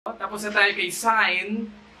tapos na tayo kay sine,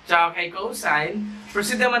 tsaka kay cosine,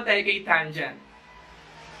 proceed naman tayo kay tangent.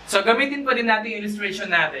 So, gamitin pa din natin yung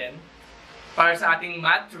illustration natin para sa ating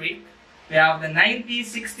math trick. We have the 90,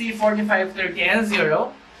 60, 45, 30, and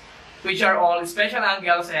 0, which are all special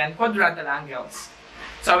angles and quadrantal angles.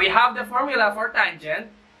 So, we have the formula for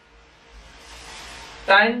tangent.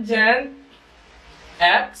 Tangent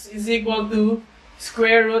x is equal to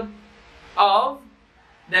square root of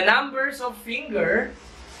the numbers of finger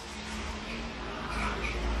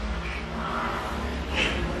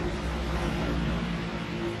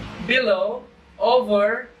below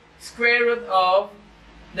over square root of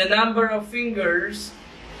the number of fingers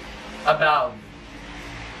above.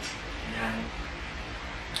 Yan.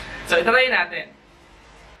 So, itry natin.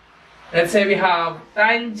 Let's say we have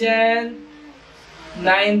tangent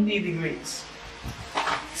 90 degrees.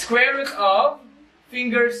 Square root of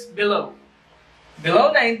fingers below.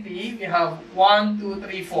 Below 90, we have 1, 2,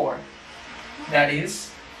 3, 4. That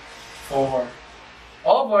is 4.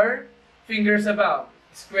 Over fingers above.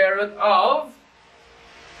 Square root of,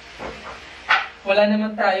 wala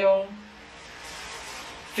naman tayong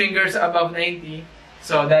fingers above 90.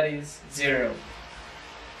 So that is 0.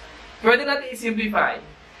 Pwede natin i-simplify.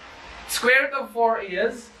 Square root of 4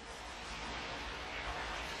 is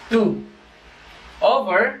 2.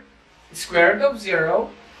 Over square root of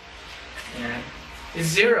 0 is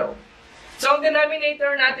 0. So, ang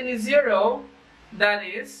denominator natin is 0. That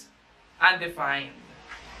is undefined.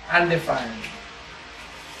 Undefined.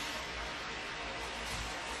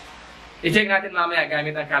 I-check natin mamaya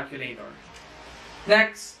gamit ang calculator.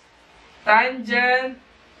 Next, tangent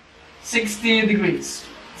 60 degrees.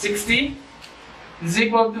 60 is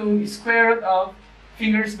equal to square root of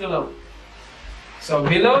fingers below. So,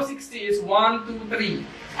 below 60 is 1, 2, 3.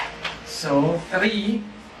 So, 3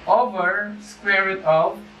 over square root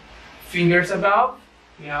of fingers above,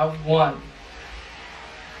 we have 1.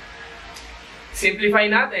 Simplify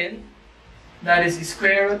natin, that is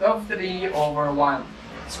square root of 3 over 1.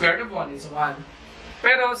 Square root of 1 is 1.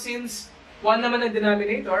 Pero since 1 naman ang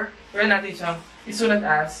denominator, pwede natin siyang isulat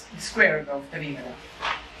as square root of 3 na lang.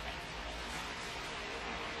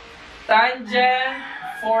 Tangent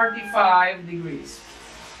 45 degrees.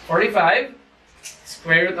 45,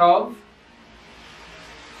 square root of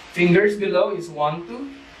fingers below is 1,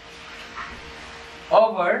 2.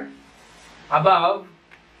 Over, above,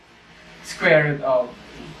 square root of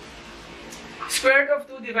 2. Square root of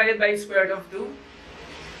 2 divided by square root of 2,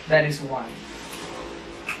 that is 1.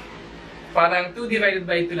 Parang 2 divided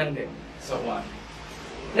by 2 lang din. So, 1.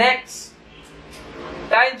 Next,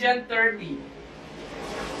 tangent 30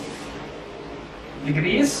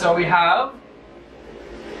 degrees. So, we have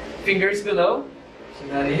fingers below. So,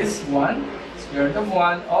 that is 1. Square root of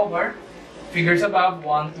 1 over fingers above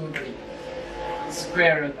 1, 2, 3.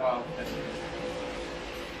 Square root of 3.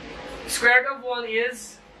 Square root of 1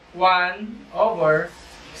 is 1 over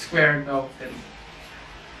square root of 3.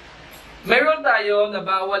 May rule tayo na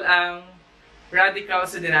bawal ang radical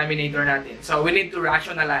sa denominator natin. So, we need to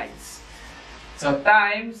rationalize. So,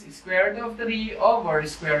 times square root of 3 over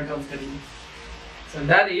square root of 3. So,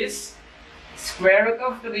 that is square root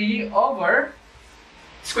of 3 over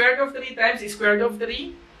square root of 3 times square root of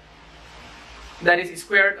 3. That is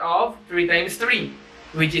square root of 3 times 3,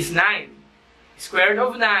 which is 9. Square root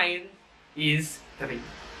of 9 is 3.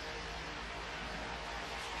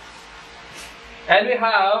 And we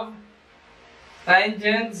have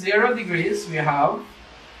tangent 0 degrees. We have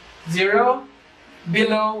 0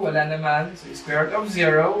 below, wala naman. So, square root of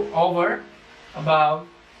 0 over above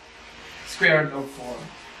square root of 4.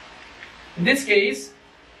 In this case,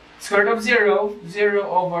 square root of 0, 0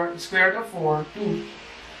 over square root of 4, 2.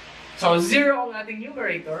 So, 0 ang ating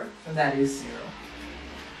numerator, so that is 0.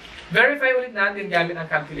 Verify ulit natin gamit ang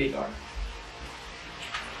calculator.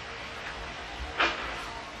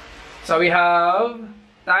 So, we have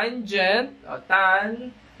tangent, tan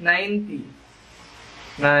 90.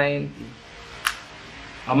 90.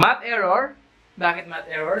 Math error. Bakit math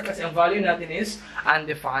error? Kasi ang value natin is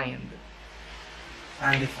undefined.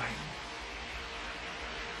 Undefined.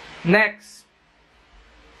 Next,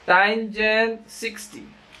 tangent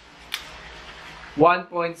 60.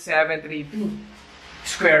 1.732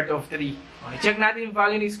 square root of 3. Okay, check natin yung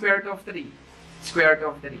value ni square root of 3. Square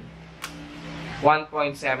root of 3.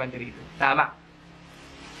 1.732. Tama.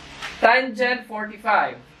 Tangent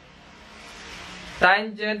 45.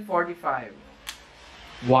 Tangent 45.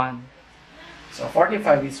 1. So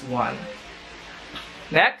 45 is 1.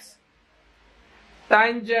 Next,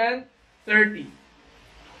 tangent 30.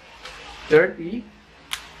 30.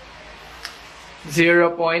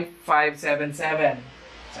 0.577.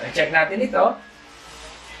 So, i-check natin ito.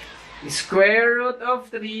 Square root of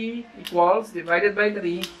 3 equals, divided by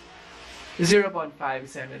 3,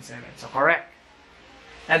 0.577. So, correct.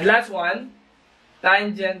 And last one,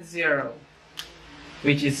 tangent 0,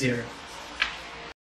 which is 0.